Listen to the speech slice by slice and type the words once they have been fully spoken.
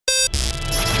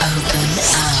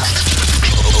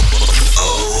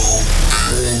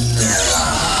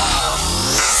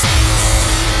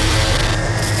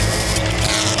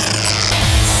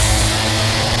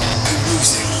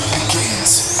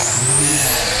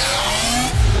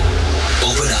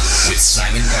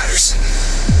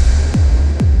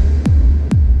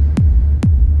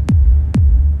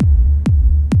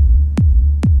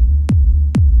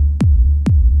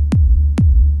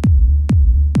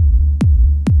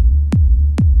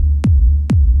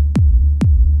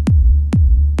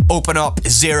Open Up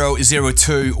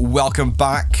 002, welcome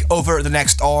back. Over the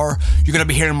next hour, you're going to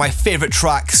be hearing my favourite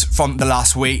tracks from the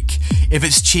last week. If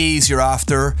it's cheese you're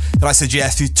after, then I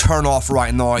suggest you turn off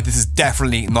right now. This is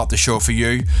definitely not the show for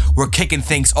you. We're kicking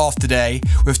things off today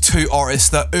with two artists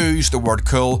that ooze the word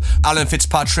cool, Alan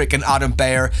Fitzpatrick and Adam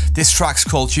Beyer. This track's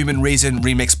called Human Reason,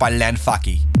 remixed by Len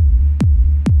Faki.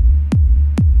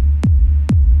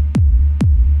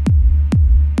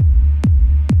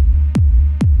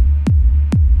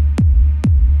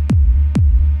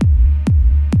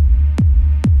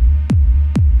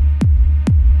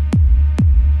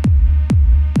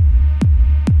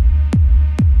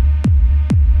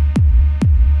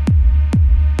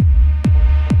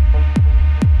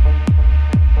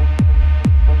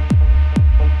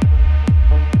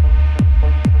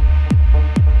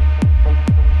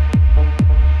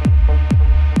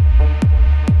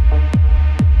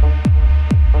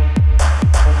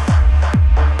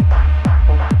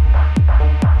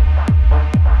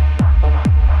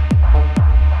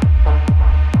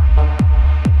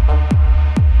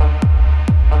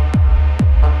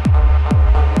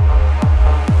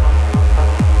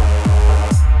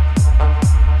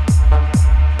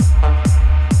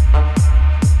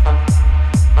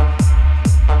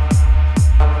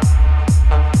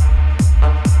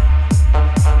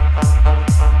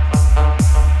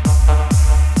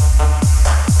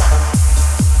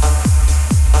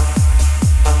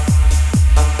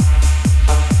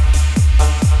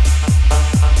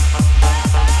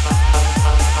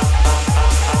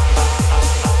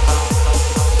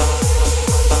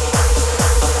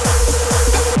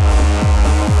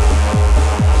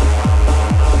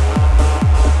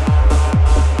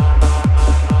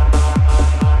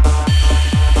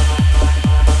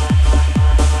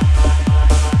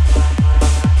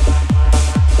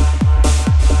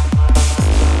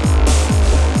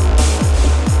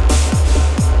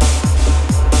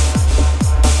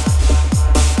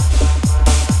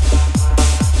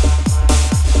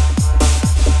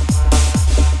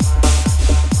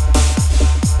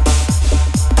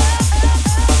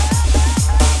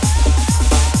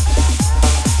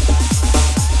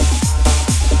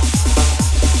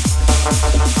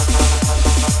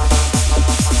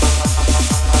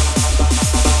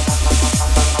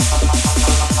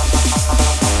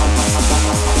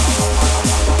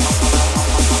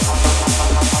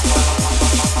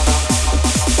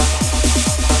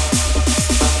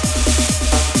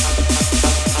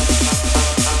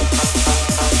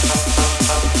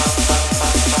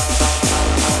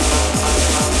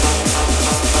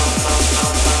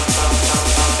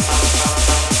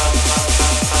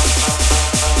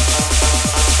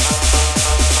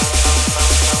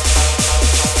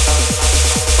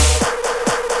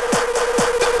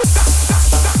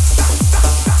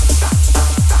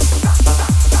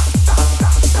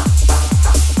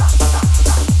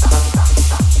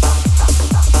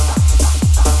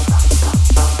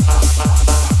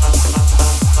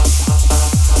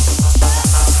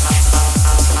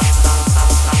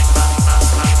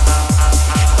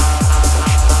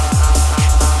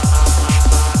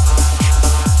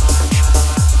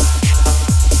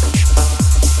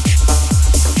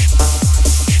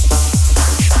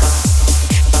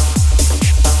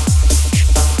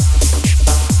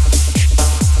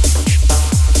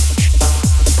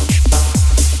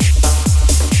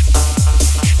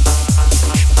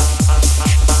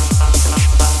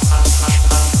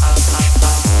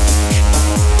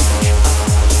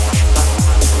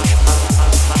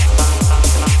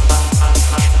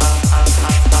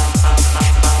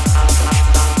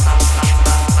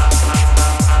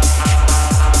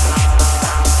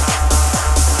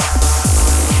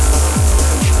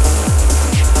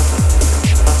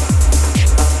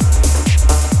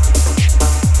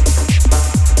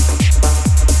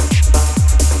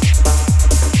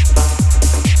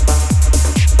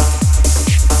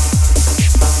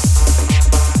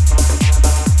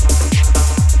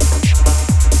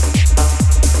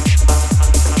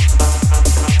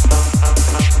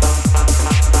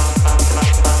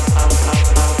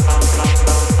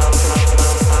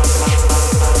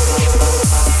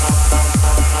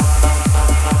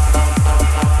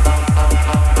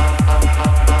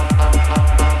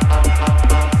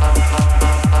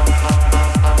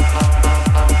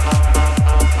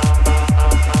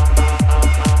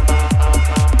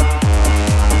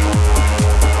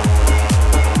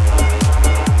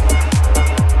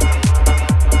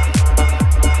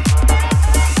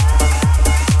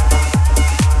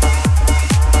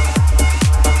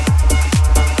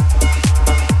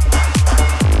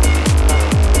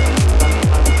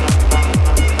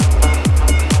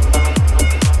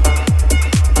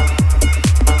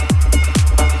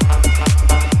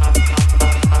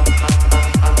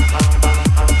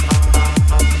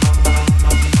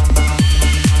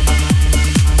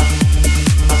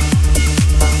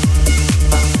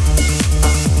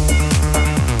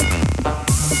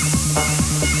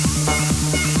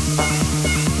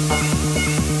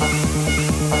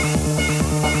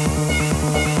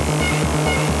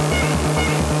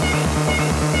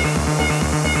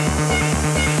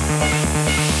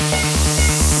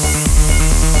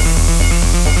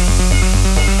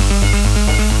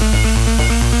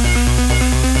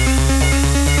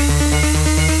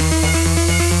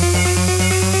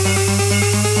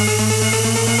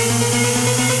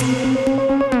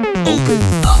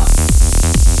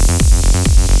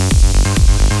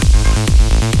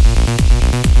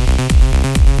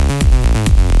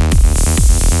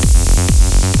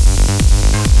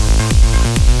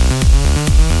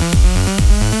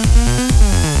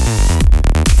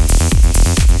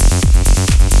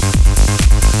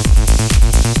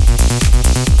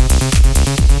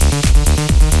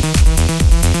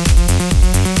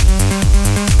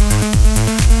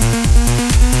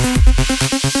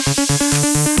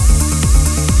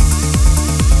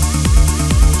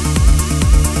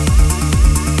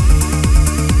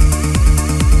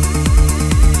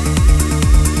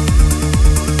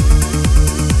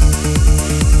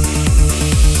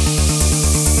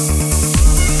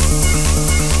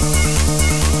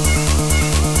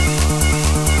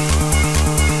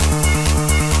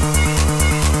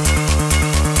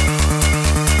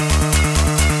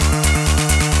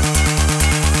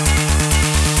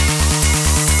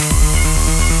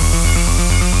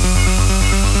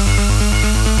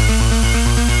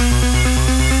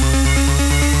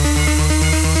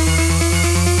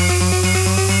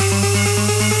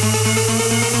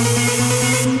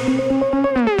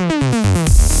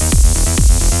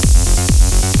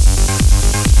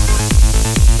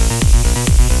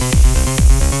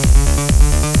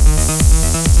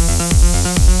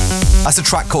 That's a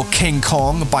track called King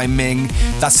Kong by Ming.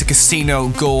 That's the Casino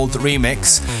Gold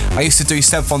remix. I used to do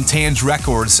Seb Fontaine's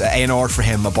records at A&R for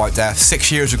him about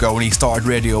 6 years ago when he started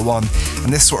Radio 1.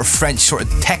 And this sort of French sort of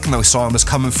techno song was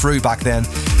coming through back then.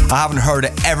 I haven't heard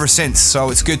it ever since, so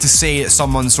it's good to see that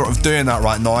someone's sort of doing that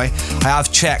right now. I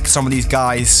have checked some of these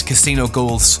guys, Casino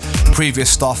Gold's previous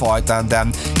stuff out,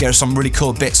 and there's some really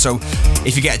cool bits, so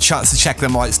if you get a chance to check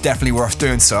them out, it's definitely worth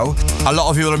doing so. A lot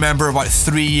of you will remember about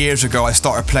 3 years ago I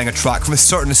started playing a track from a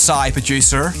certain Psy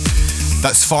producer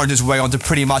that's found his way onto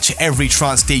pretty much every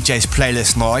trance DJ's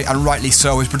playlist now, and rightly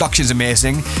so. His production's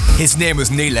amazing. His name was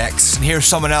Neelex, and here's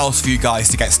someone else for you guys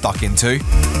to get stuck into.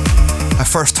 I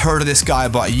first heard of this guy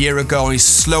about a year ago, and he's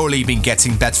slowly been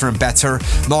getting better and better.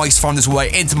 Now he's found his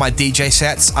way into my DJ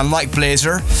sets, and like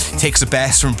Blazer, he takes the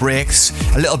best from breaks,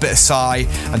 a little bit of Psy,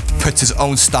 and puts his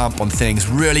own stamp on things.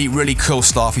 Really, really cool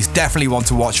stuff. He's definitely one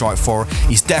to watch out for.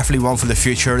 He's definitely one for the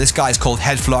future. This guy's called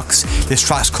Headflux. This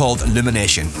track's called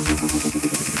Illumination.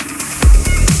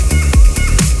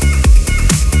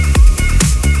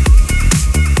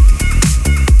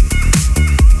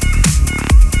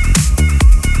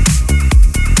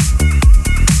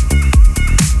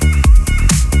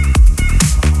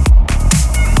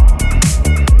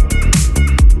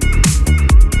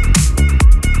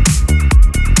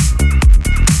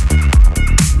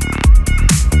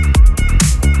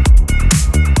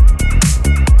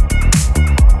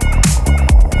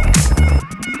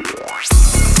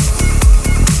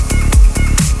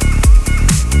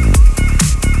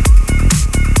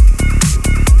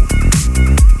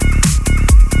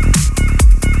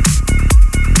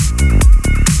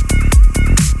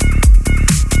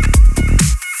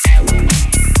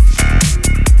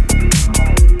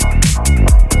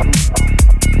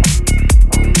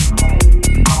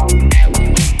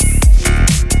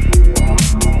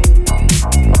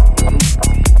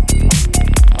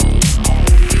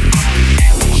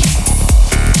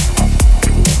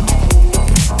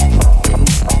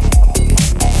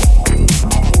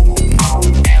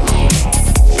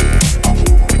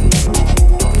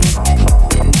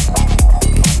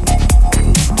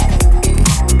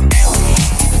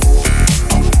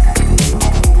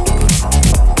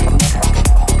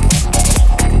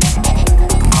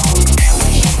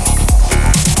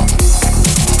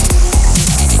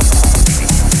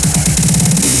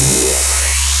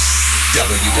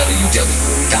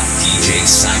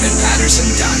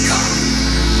 www.djsimonpatterson.com.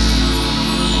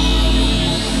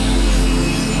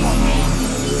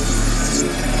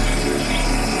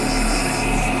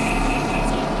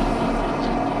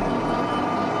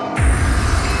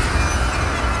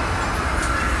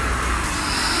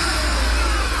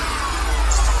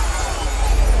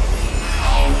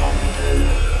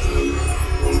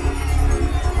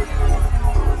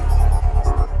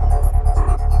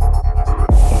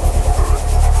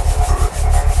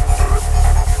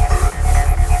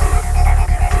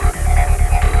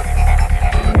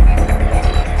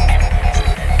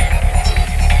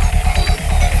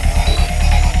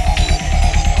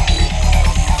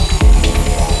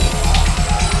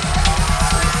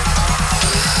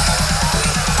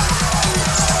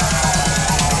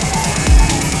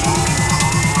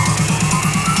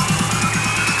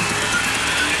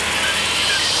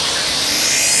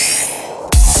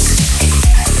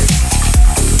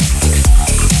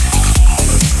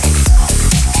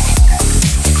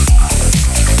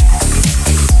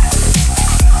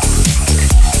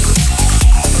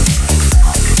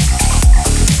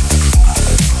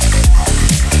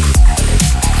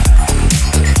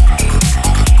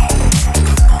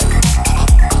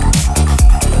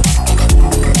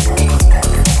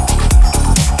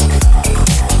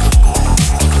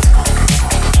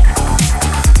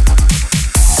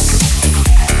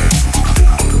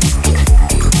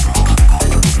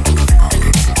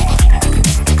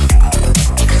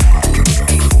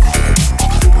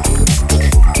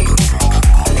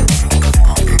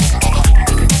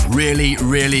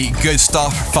 really good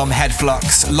stuff from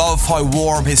Headflux. Love how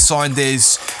warm his sound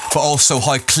is, but also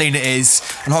how clean it is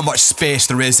and how much space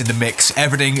there is in the mix.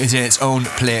 Everything is in its own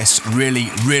place. Really,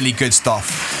 really good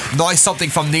stuff. Now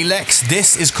something from Neelex.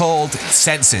 This is called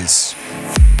Senses.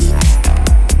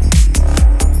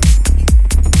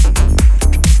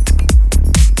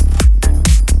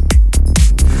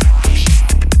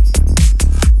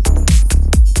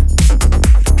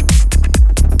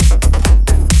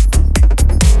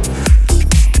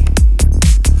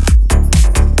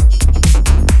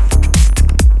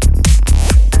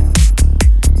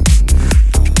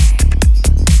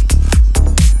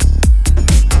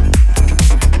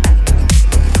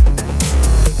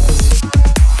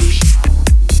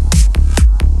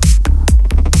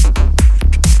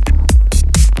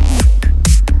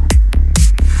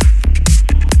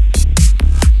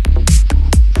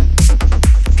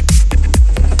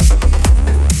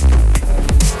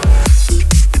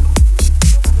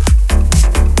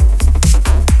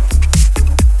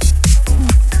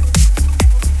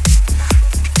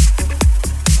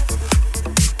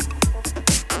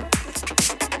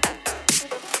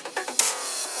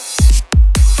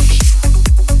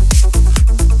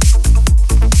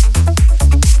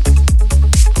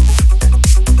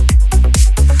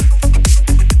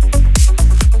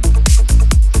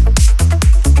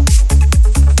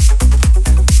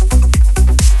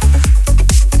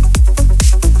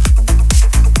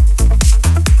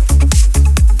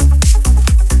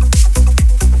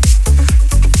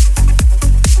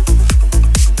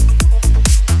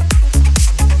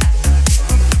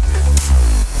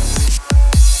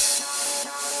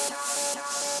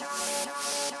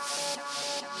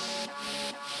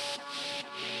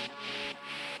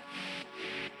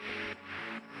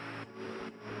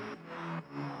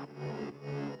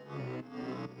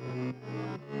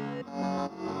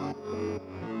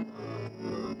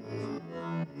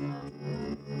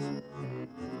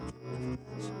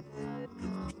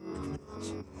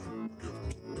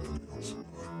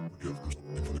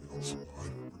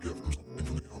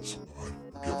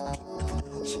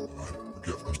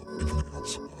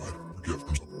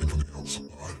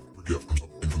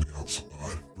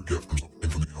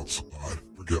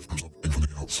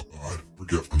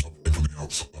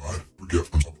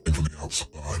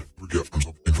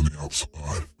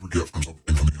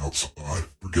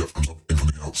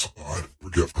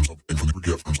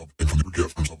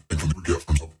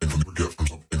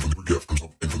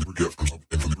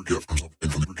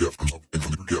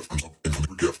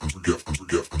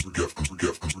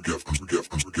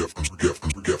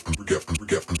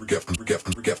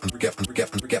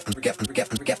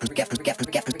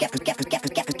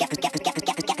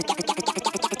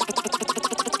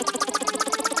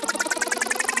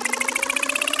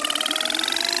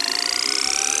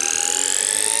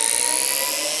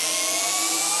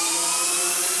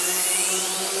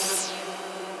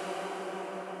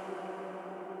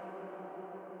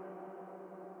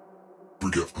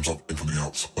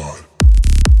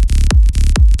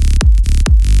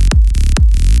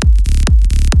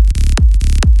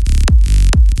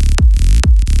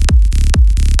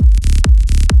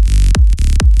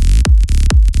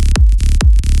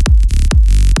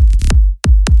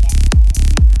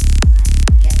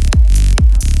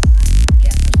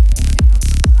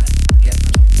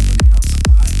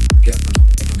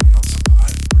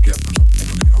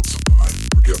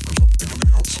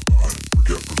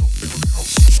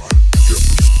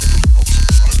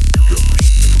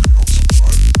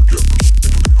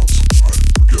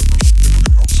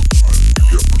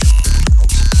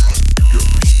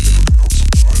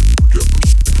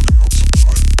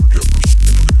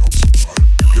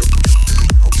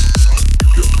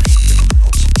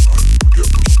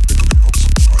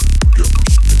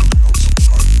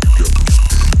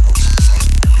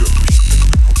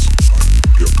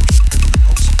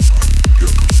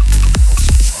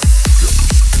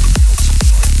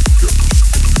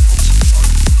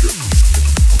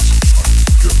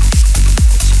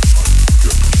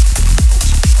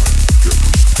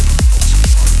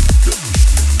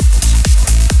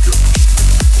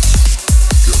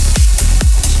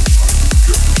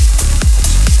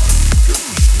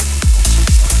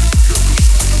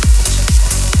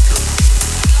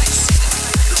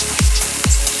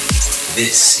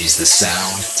 This is the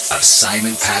sound of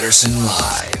Simon Patterson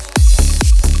Live.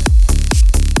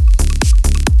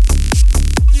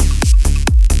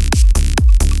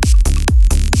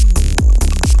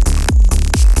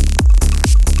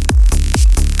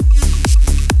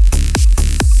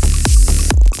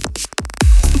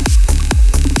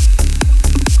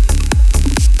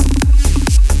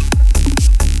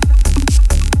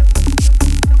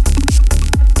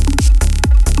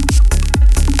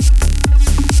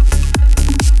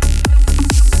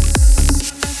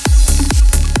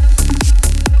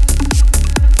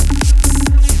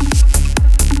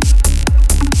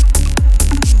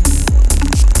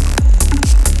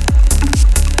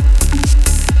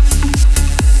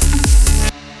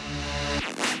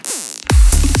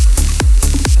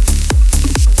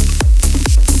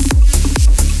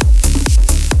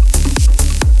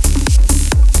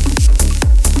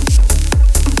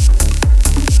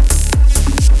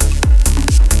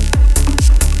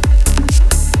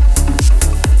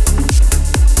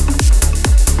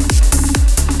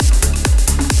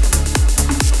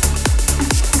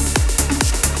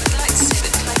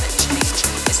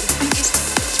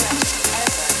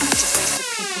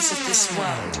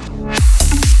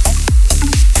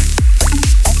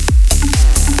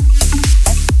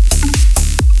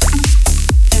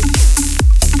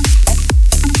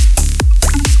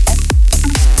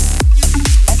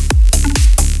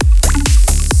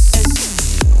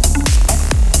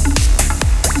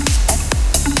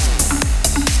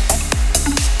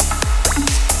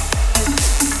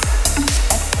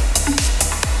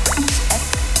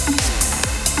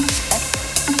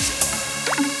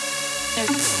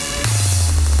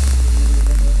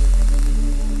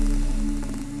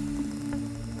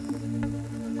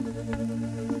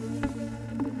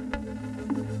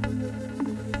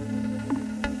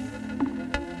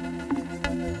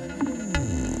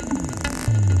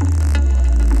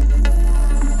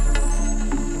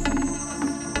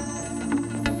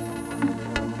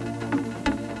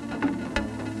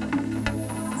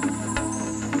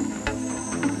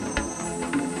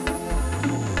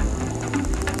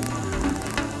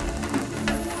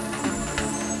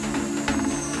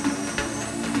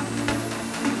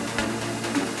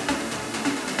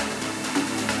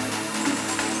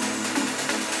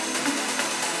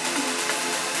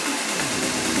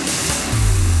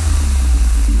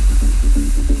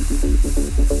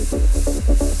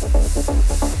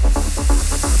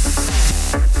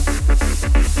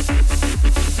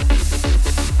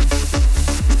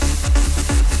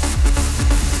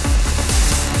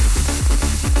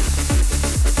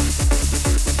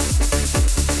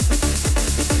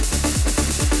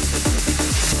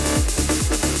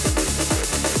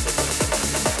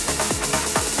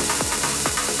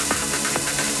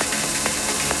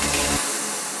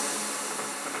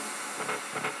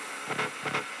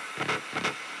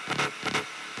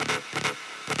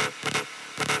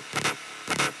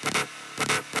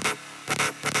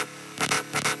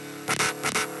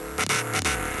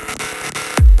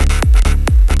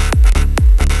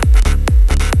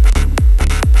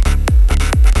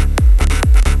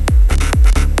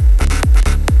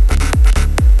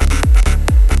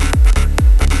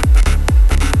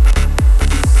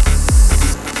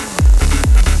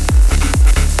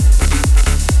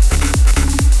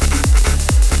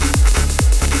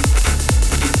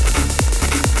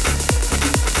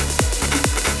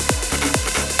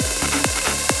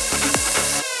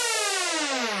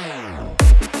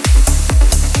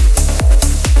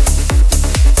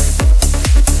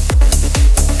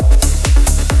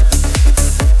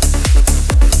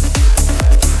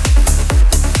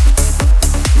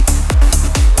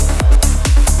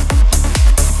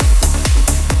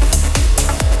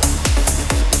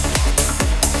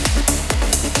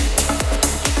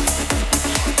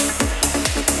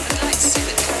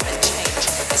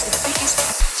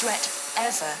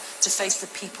 together to face the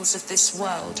peoples of this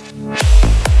world.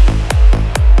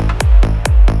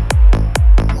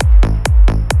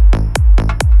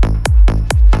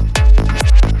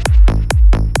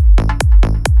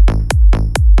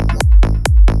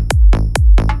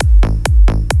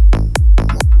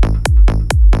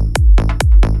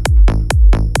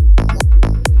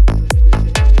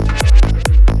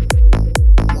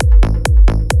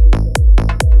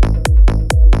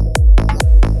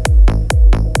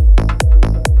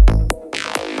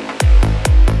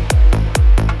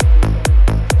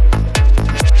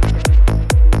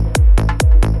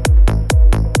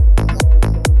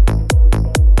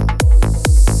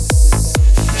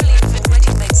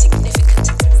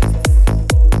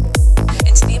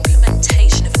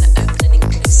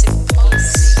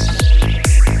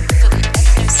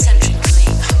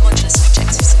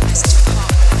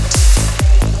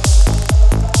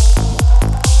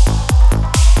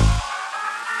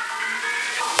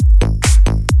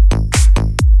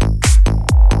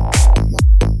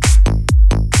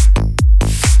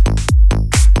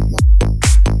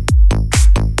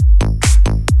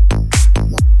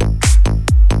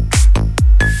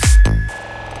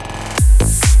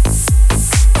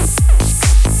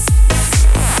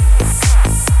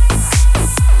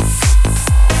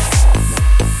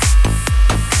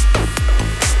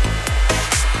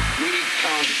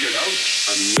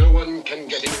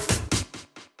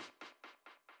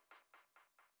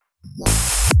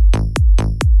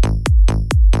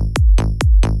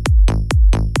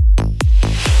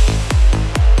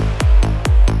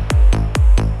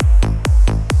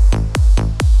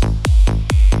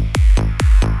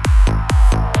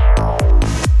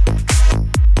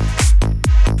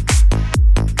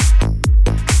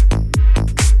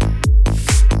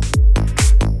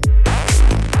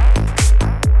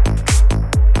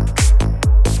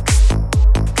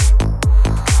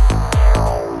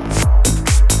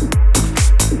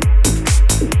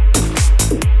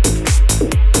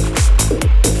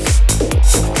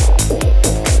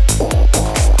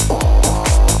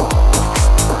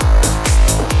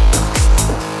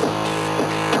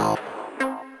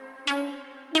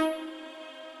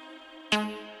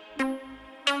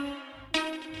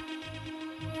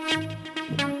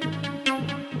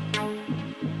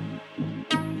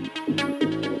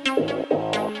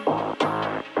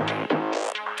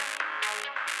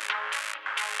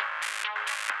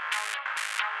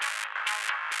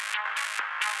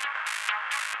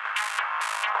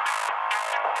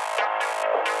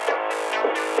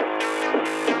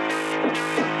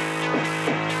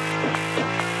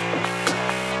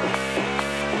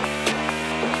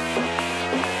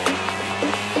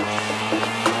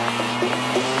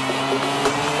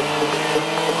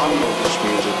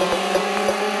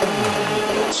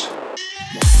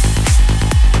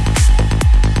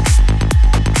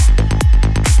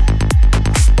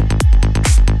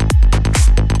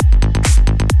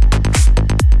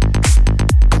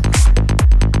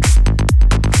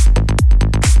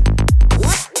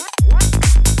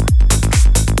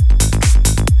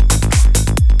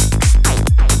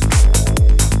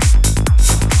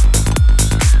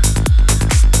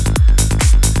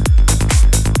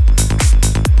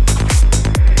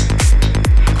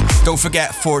 Don't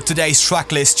forget, for today's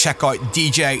track list, check out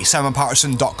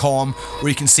djsimonpatterson.com, where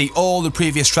you can see all the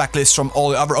previous track lists from all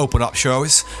the other Open Up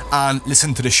shows and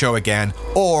listen to the show again.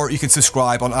 Or you can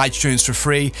subscribe on iTunes for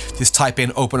free. Just type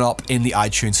in Open Up in the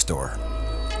iTunes store.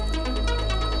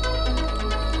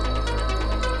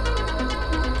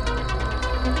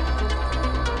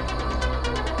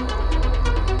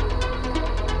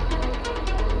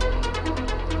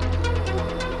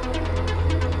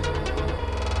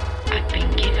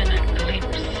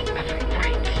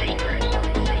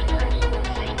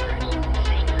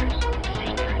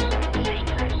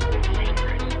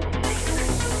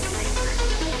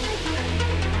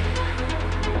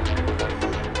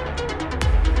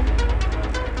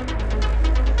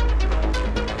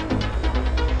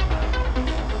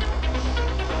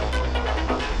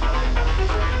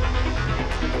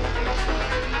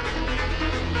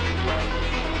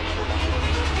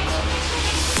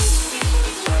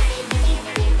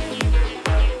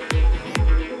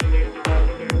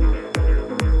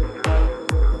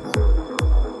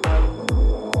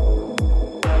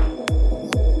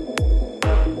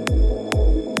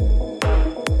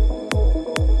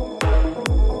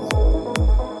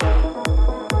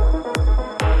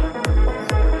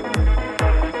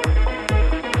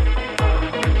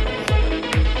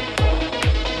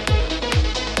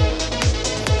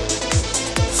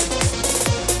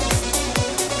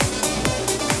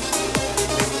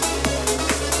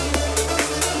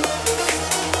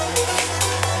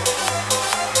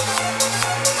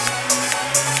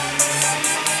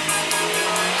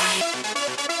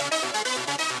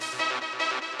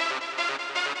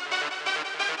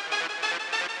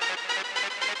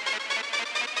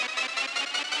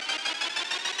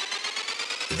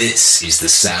 This is the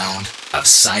sound of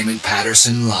Simon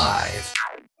Patterson Live.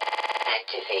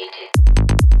 Activated.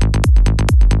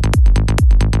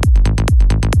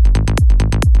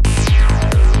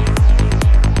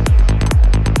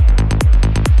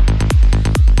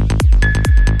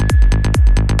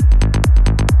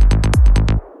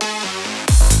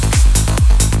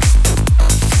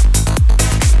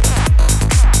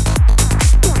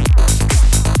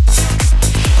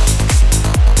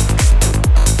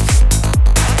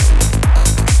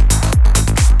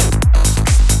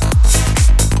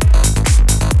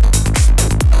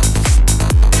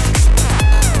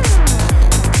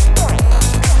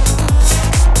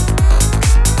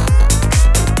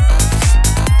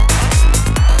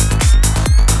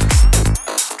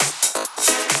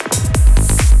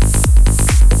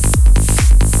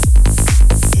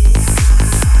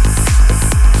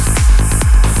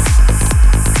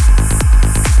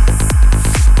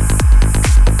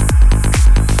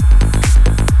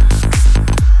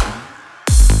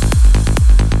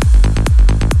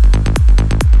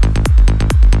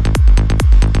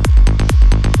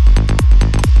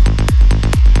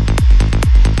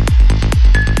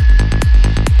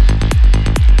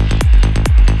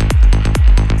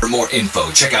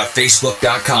 Info, check out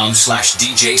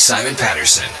facebook.com/DJ Simon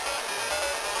Patterson.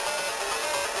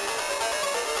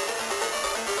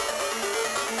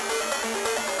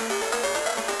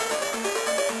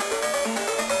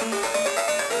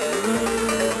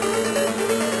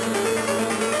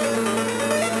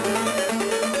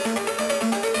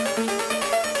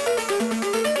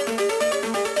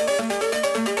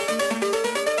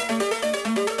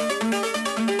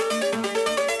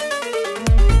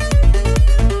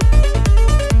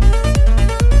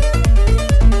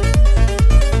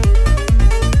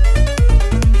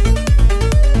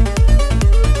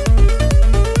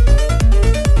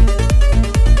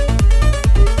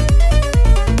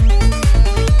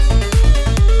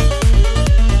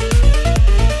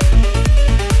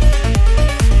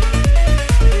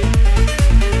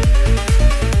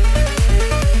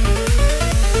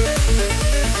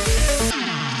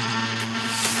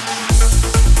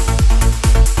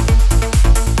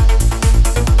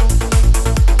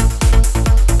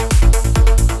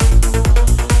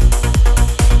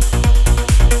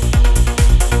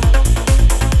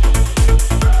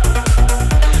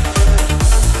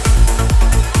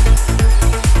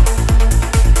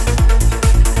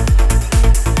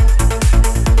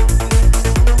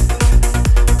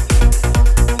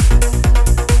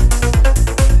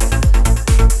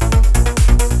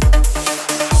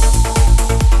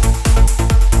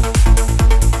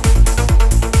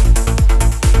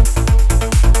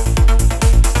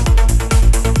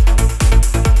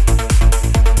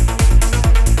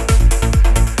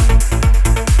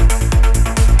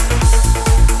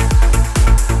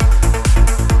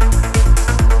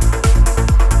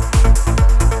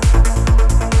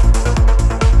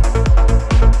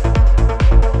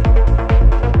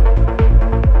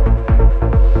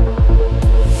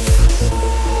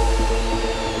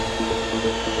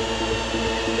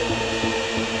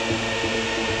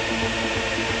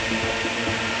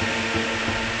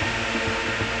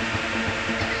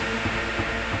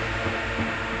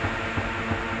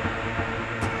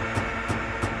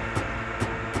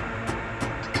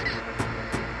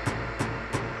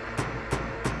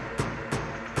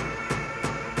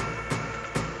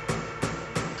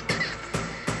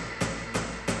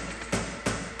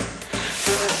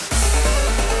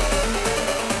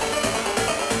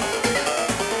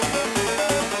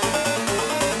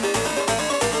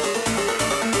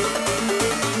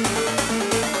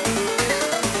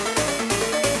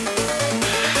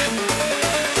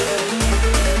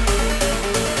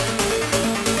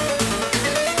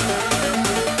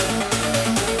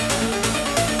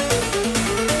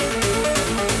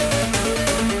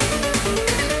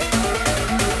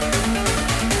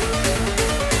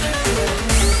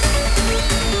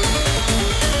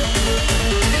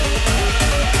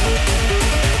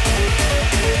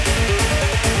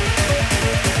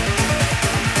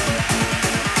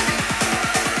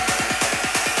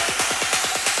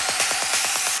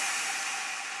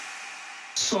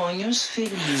 Sonhos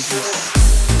felizes.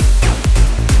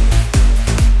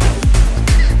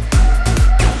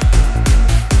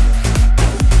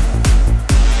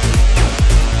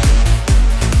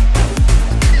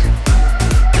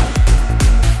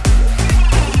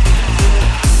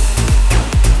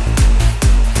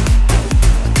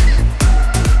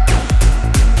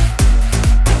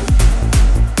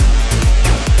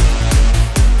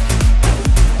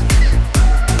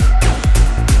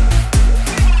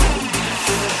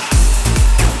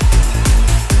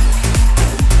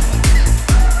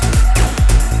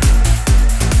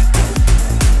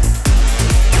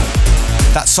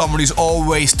 someone who's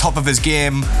always top of his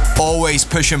game, always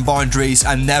pushing boundaries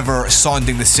and never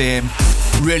sounding the same.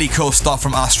 Really cool stuff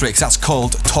from Asterix. That's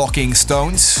called Talking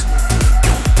Stones.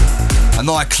 And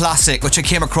now a classic which I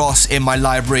came across in my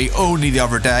library only the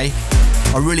other day.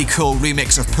 A really cool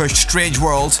remix of Push Strange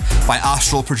World by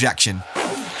Astral Projection.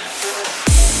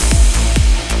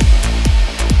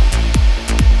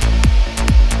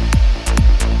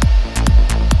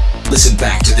 Listen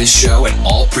back to this show and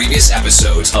all previous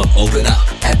episodes of Open Up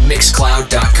at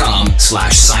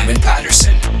mixcloud.com/Simon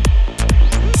Patterson.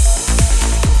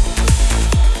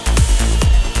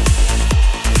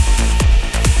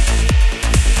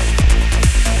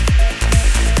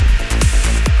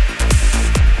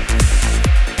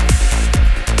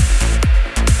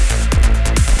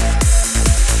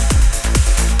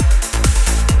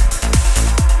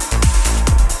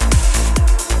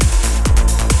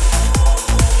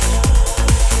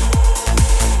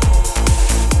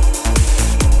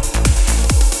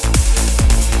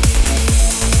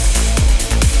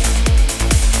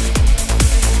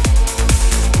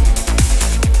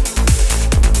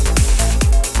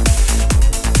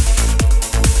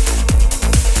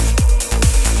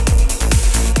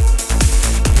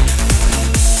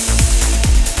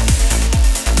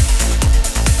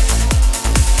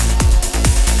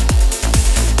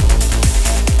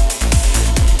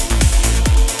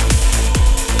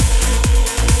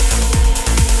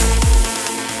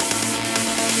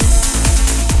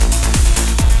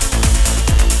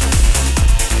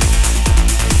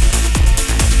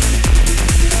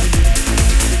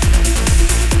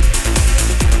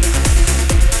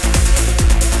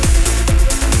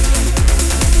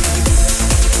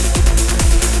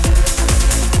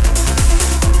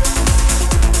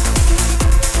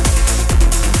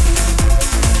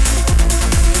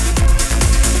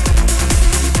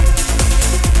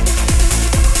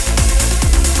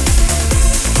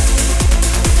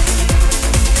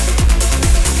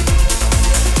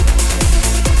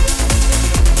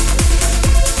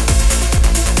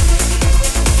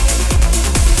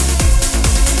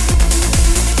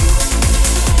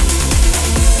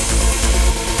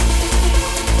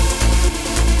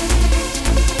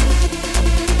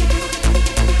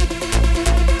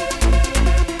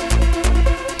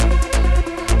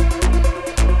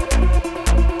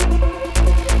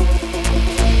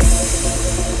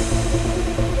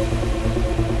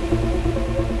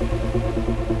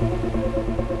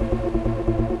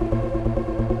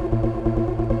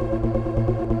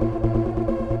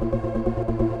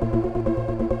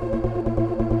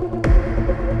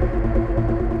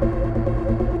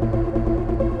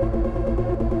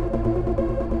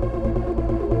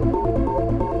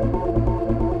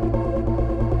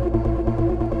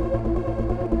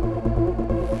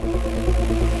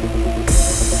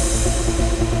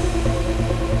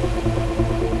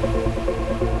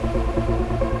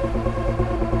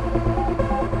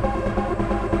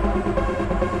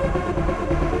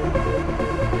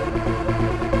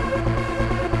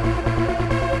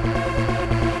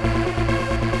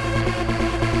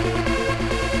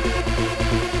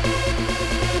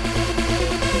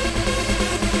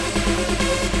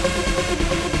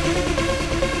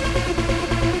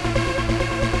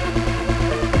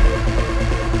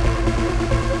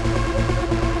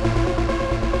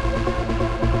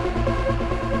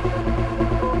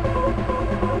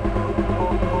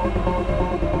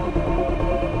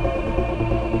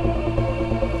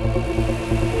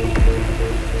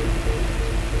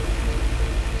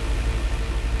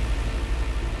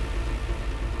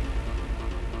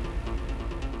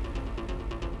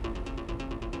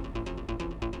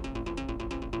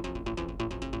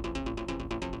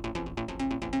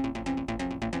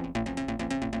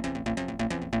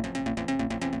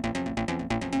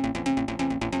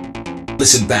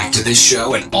 Listen back to this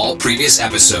show and all previous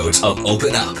episodes of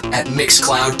Open Up at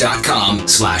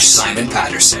mixcloud.com/Simon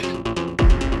Patterson.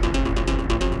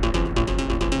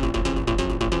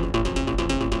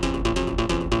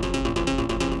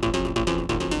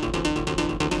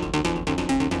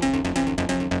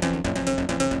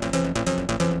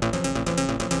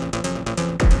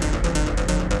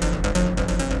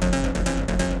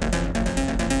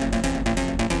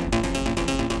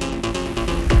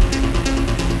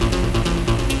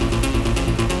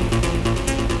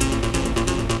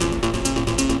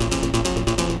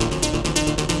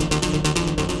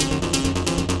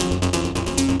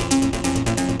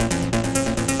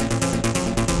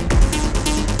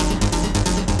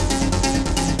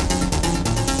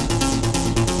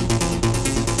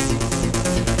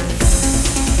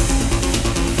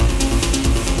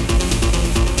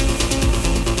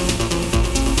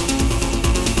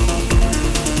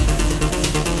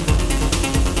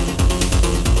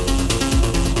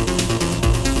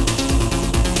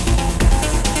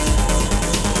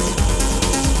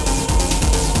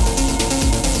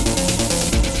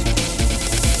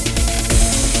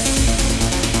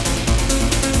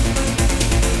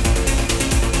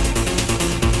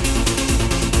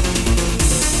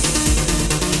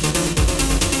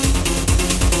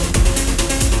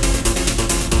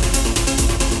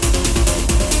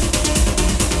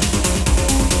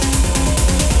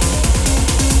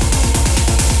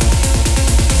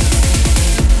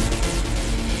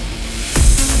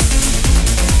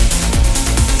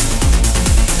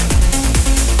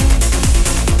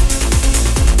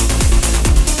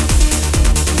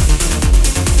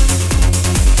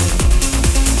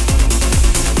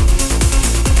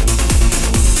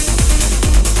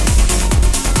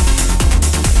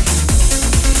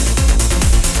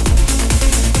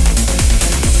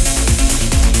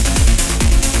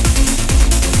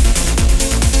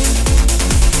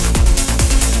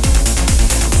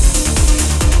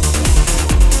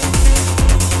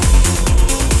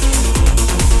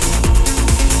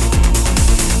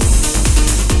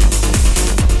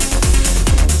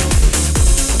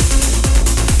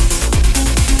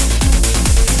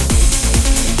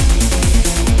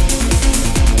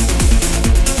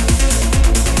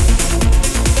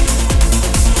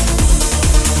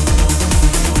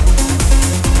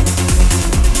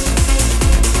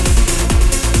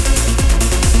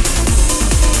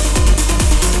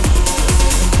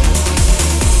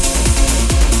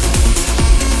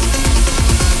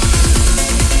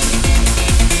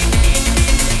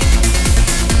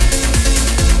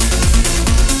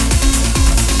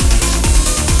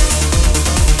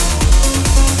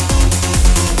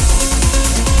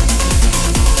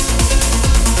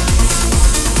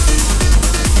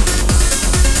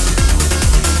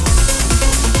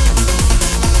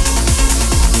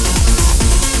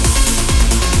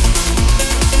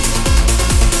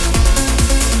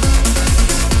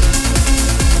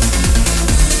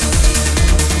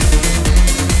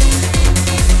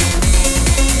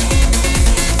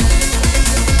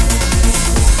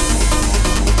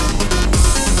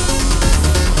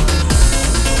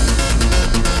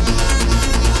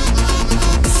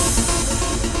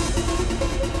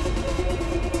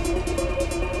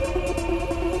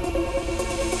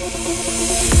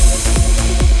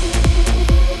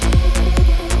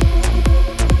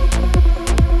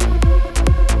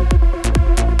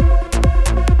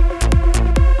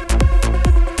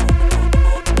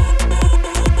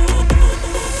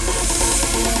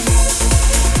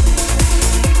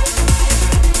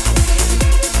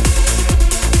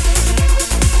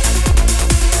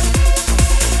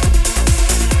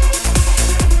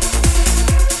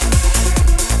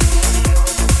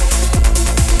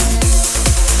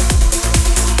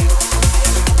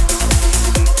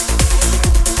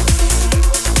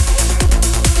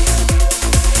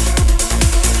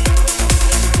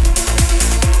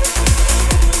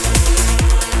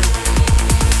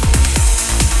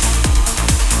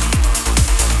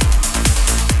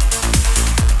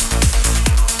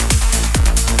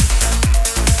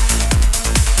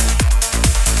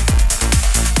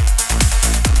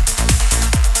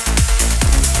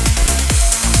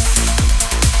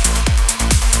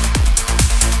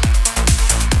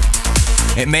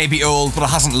 It may be old, but it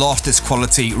hasn't lost its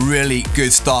quality. Really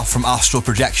good stuff from Astral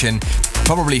Projection,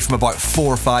 probably from about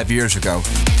 4 or 5 years ago.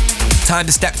 Time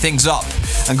to step things up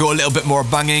and go a little bit more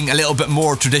banging, a little bit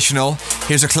more traditional.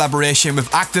 Here's a collaboration with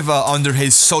Activa under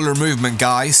his Solar Movement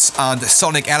guys and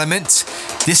Sonic Element.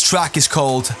 This track is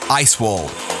called Ice Wall.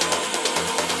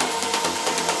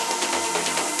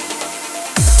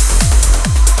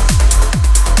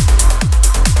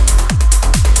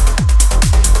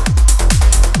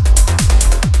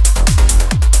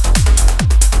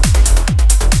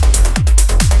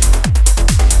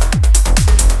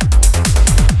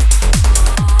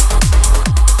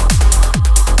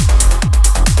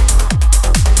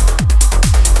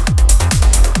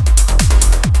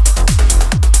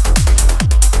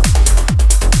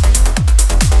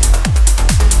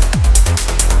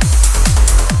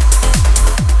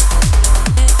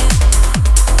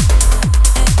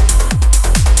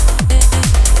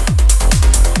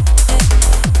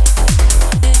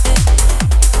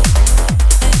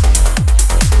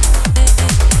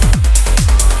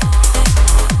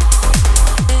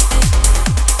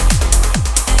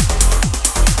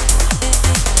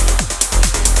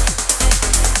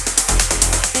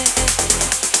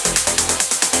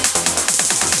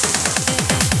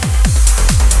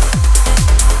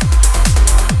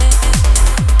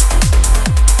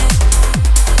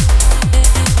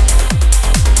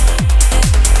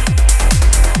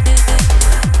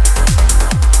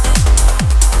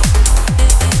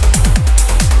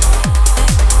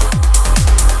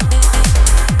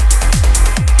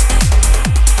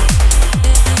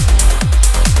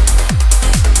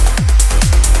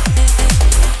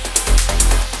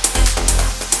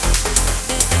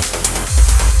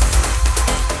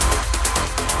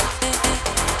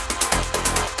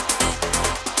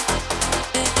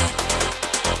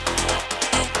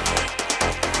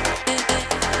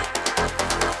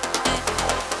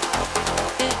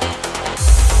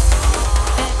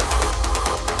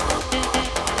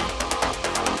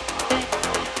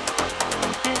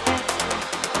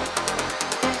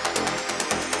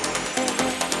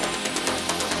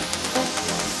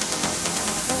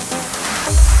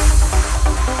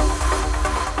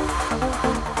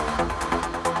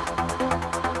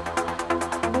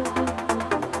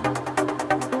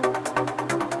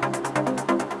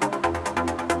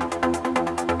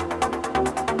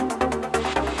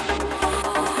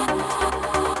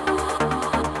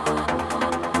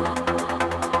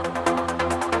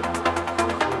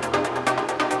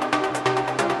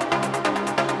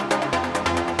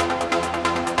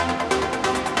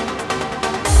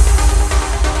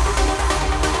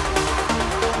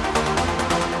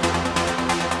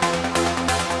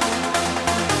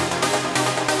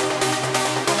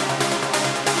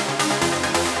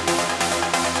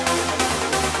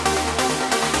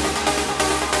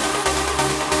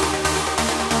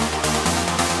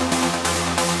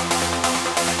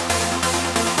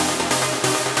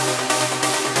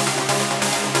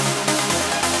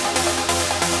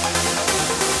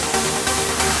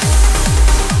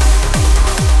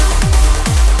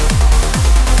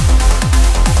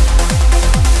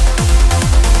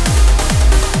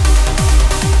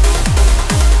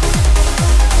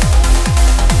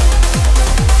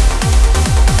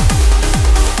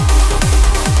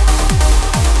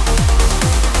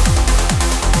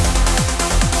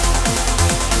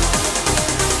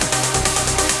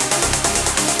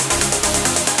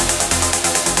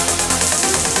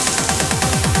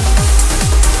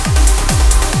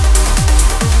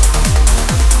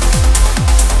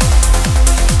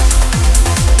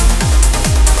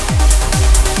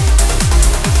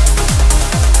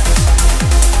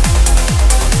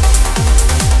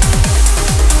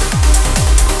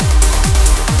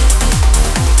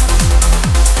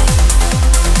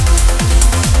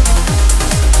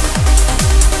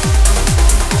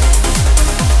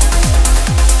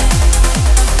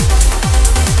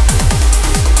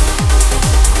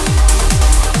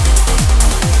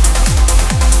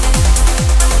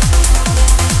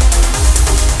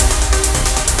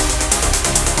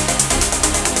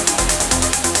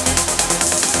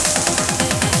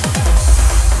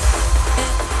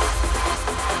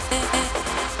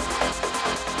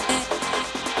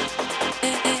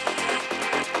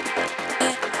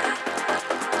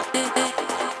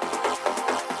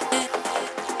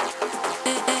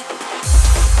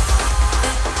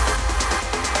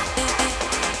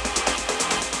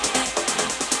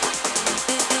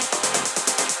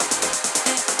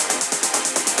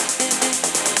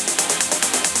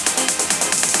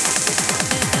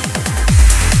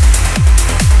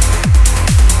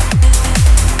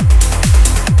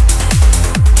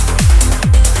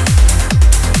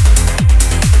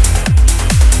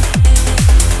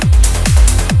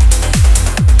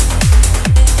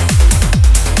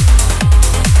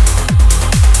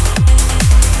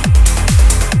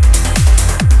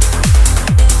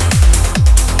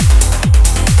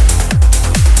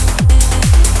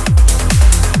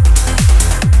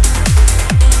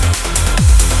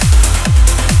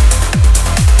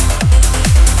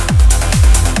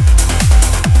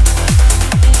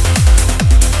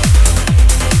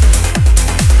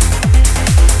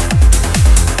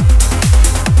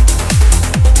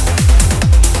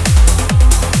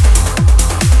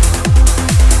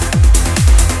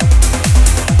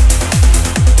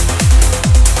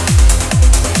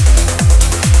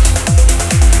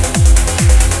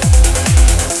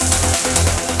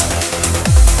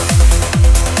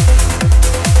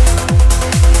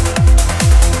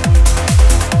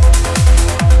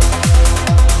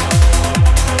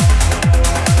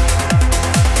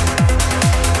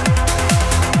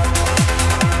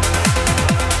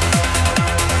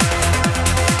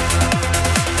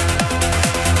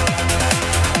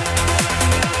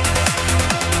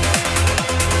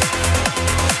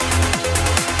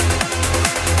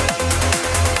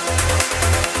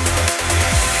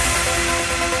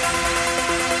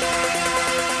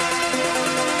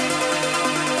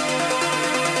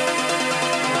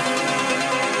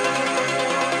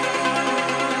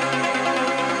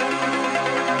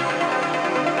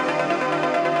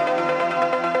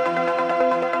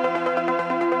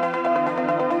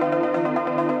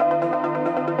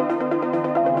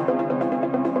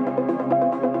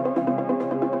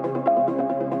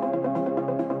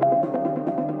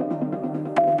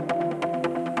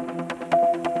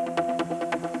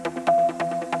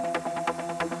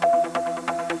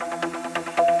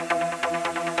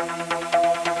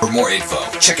 For more info,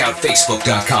 check out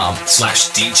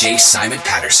facebook.com/DJ Simon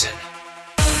Patterson.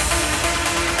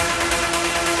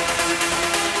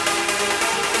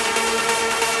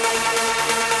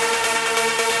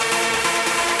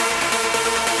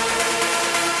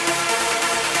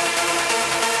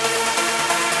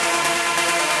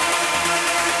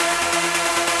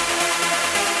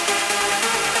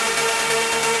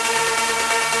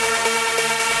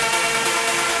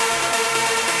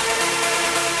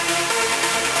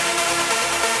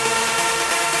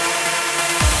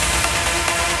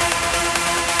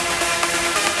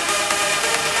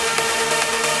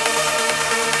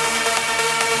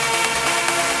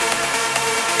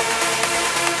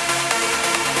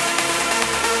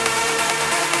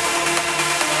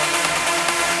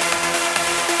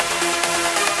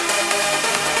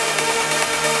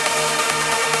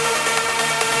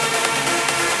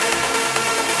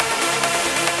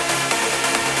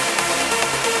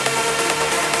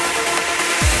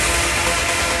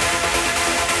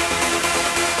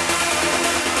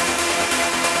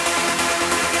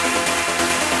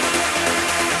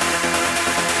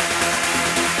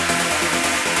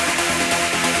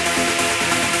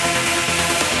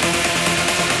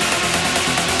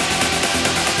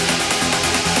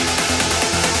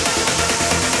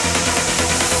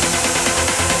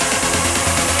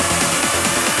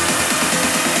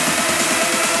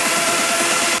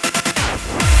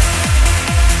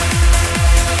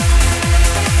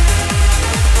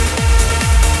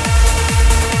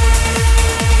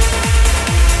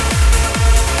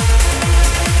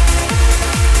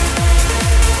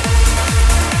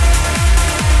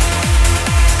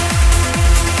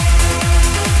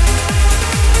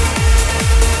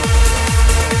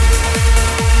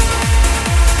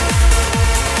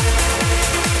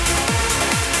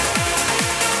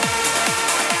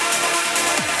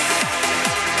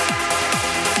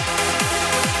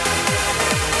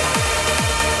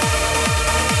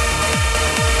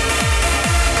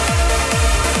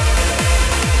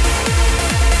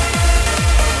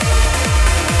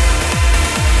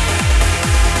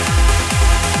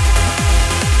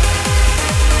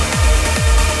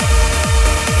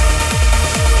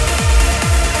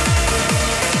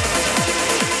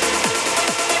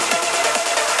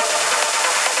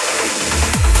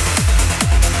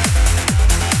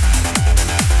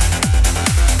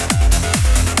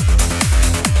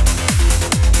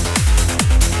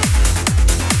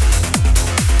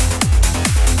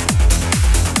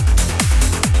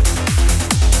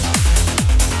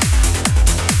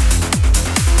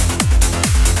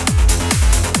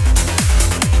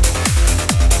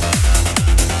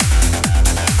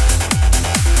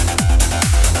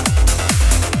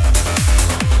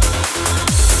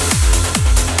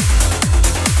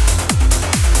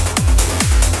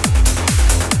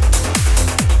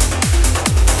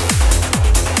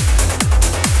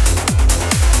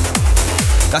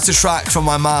 That's a track from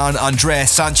my man Andres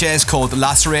Sanchez called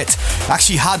Lacerate. I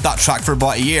actually had that track for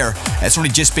about a year. It's only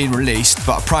just been released,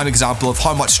 but a prime example of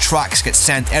how much tracks get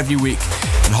sent every week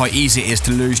and how easy it is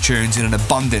to lose tunes in an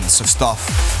abundance of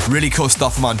stuff. Really cool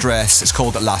stuff from Andres. It's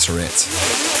called Lacerate.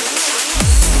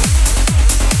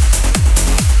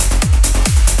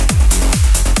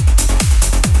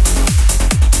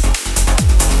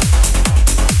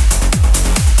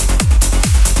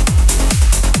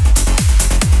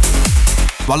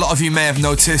 Well, a lot of you may have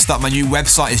noticed that my new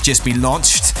website has just been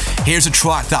launched. Here's a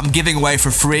track that I'm giving away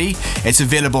for free. It's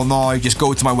available now. Just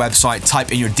go to my website,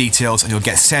 type in your details, and you'll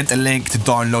get sent a link to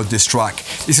download this track.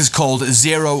 This is called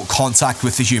Zero Contact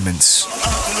with the Humans.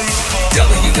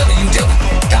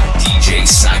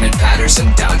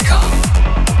 www.djsimonpatterson.com.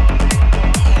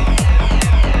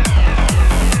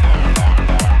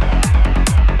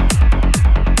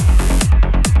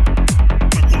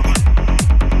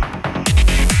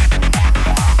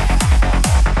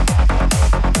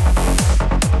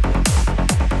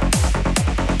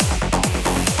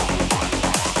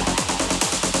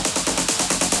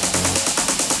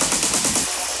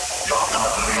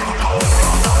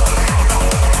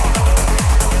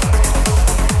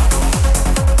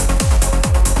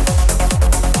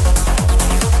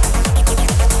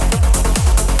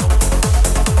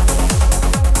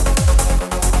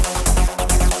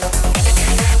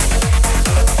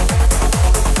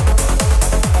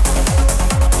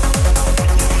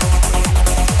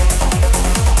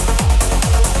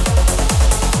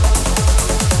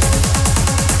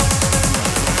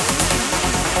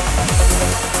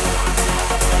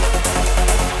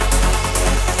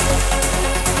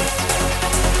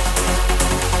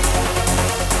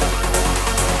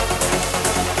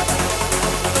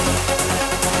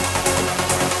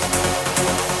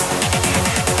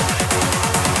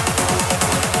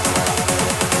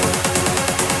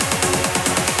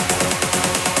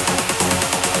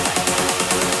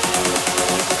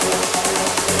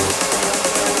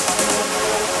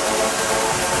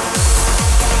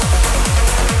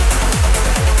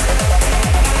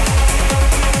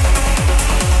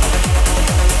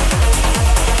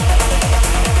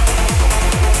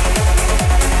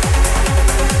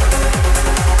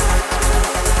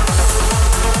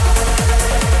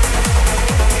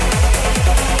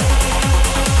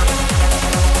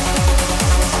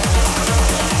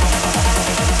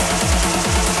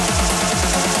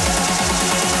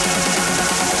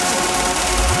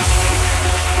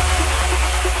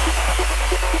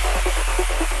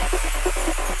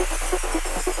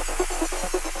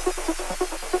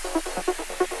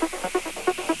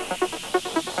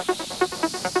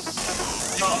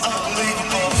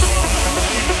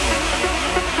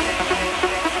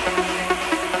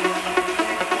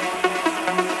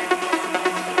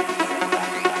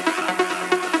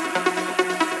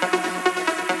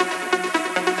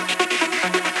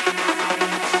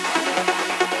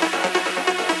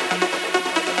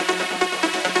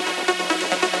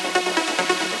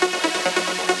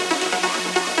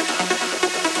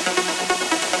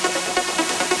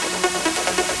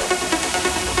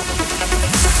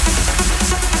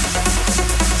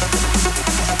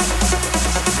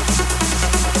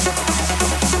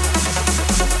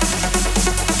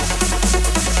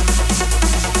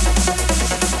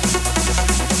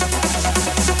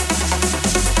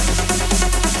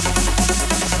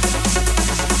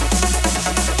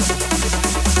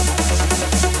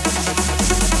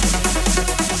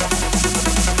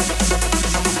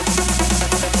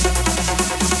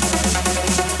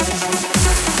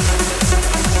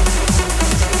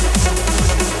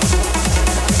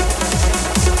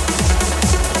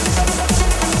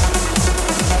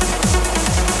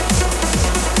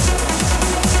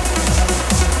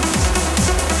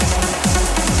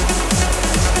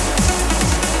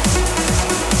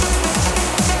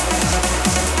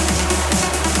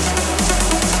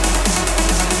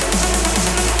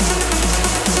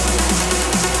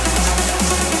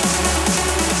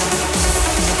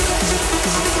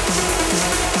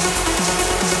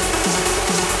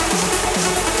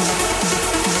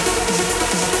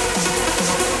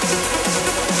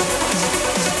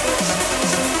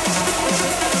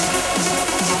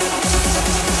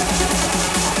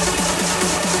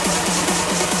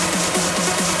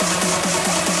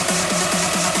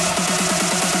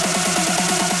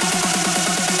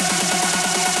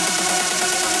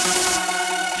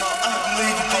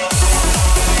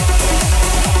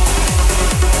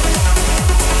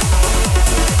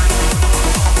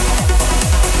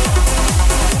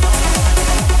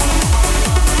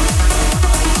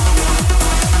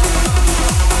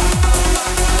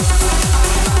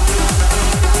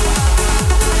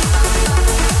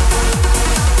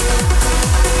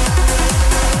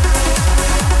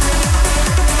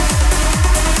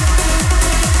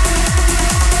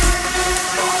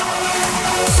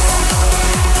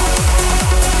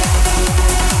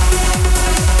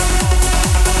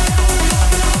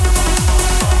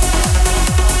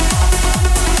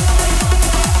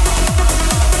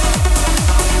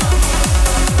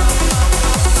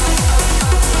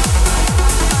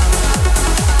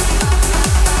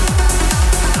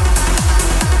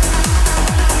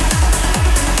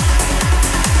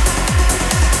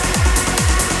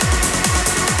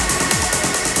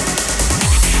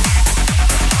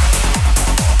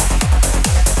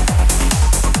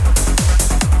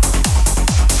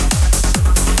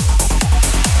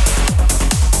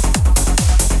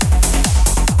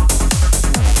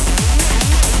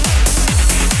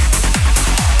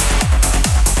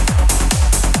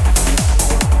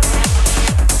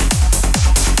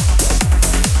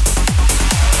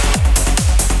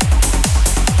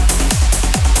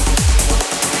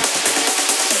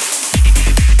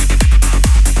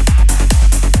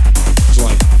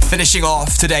 finishing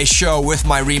off today's show with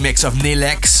my remix of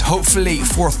Nelex, hopefully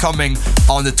forthcoming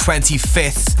on the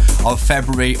 25th of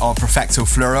February on Perfecto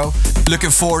Fluoro. Looking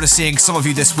forward to seeing some of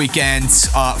you this weekend.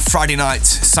 Friday night,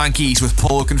 Sankey's with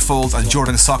Paul Oakenfold and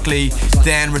Jordan Suckley.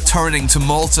 Then returning to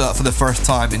Malta for the first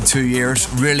time in 2 years.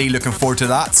 Really looking forward to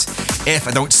that. If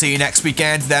I don't see you next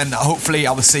weekend, then hopefully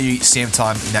I will see you same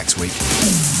time next week.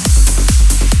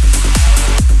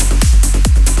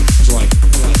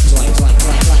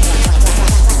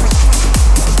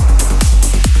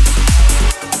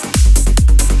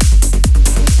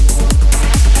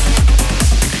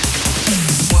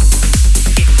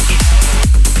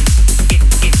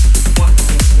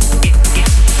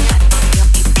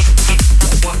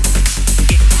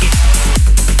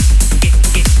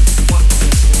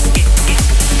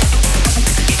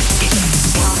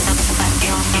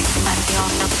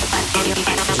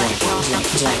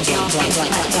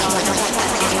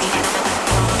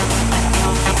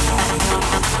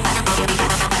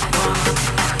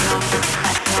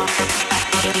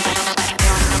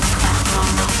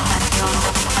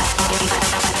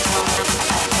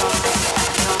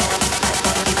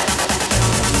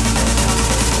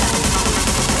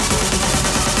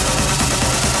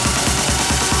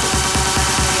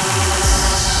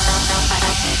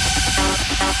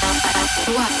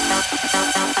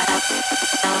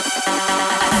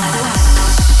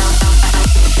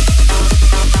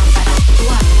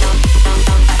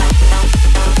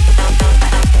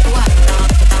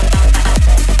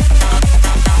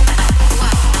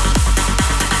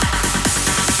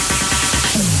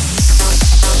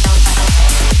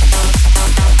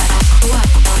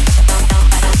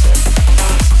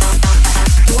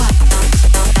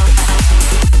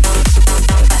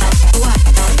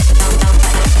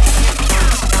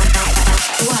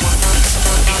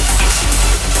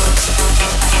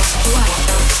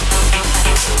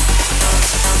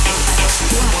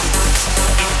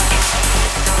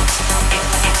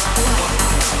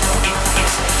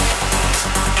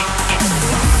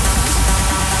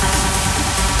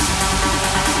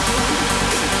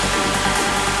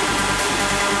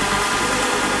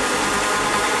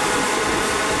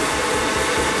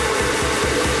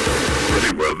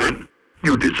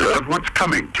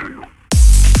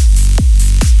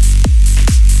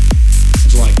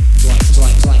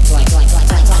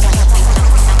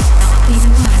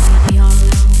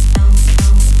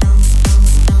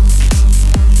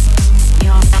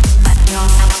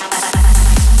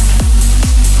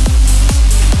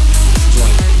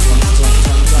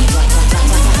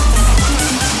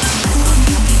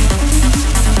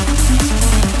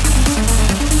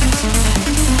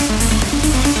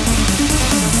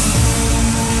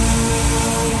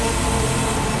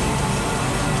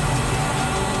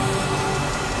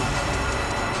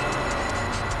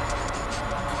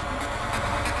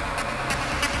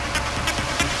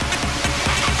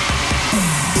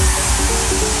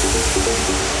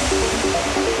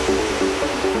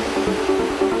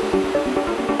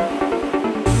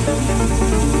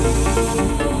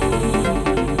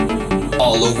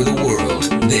 All over the world,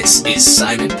 this is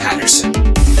Simon Patterson.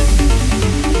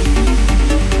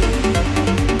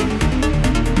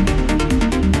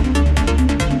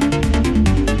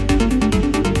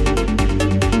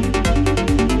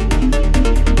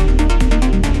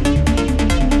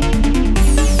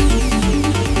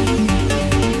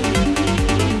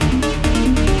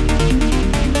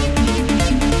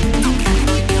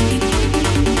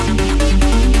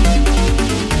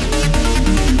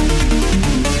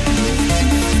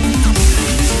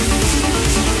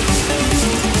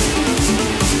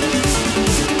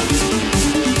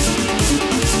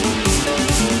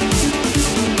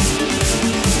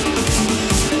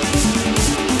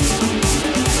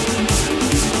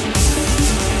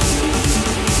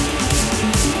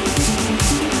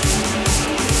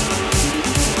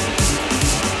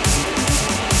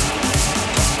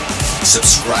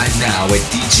 Subscribe now at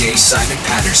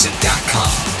djsimonpatterson.com.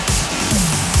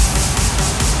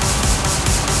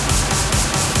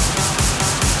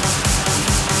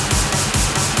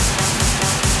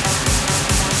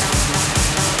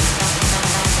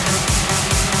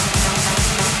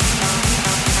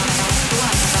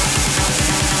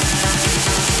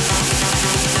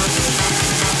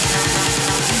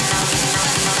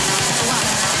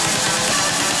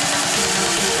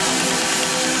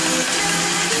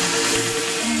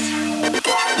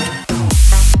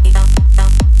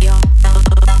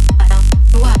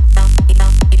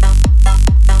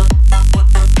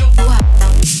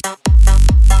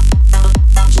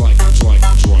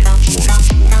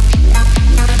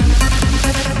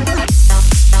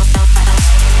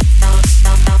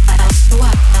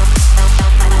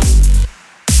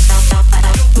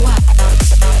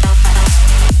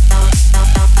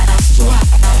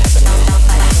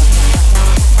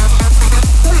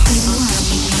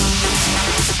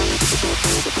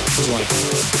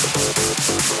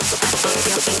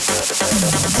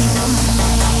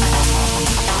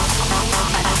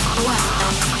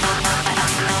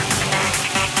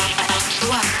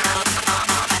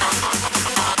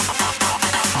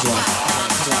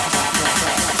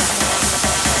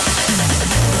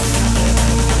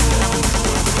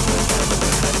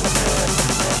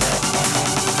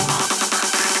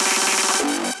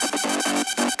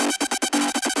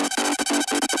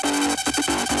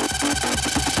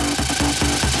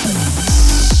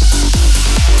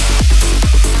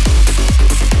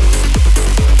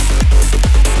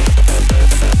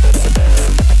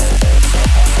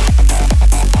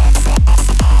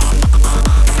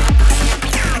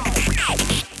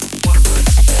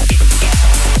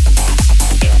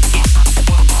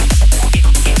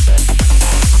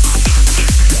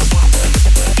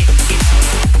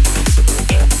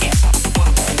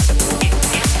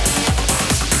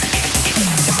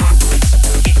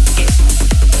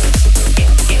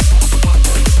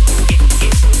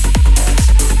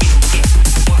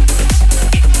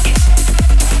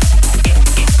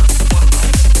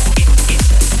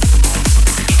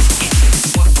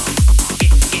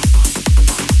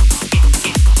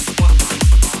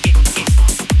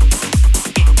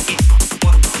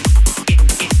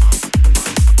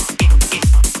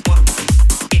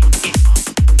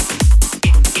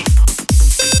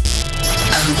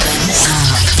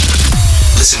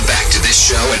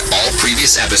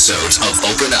 previous episodes of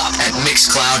Open Up at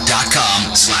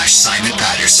mixcloud.com/Simon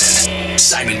Patterson.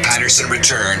 Simon Patterson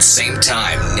returns same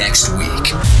time next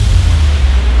week.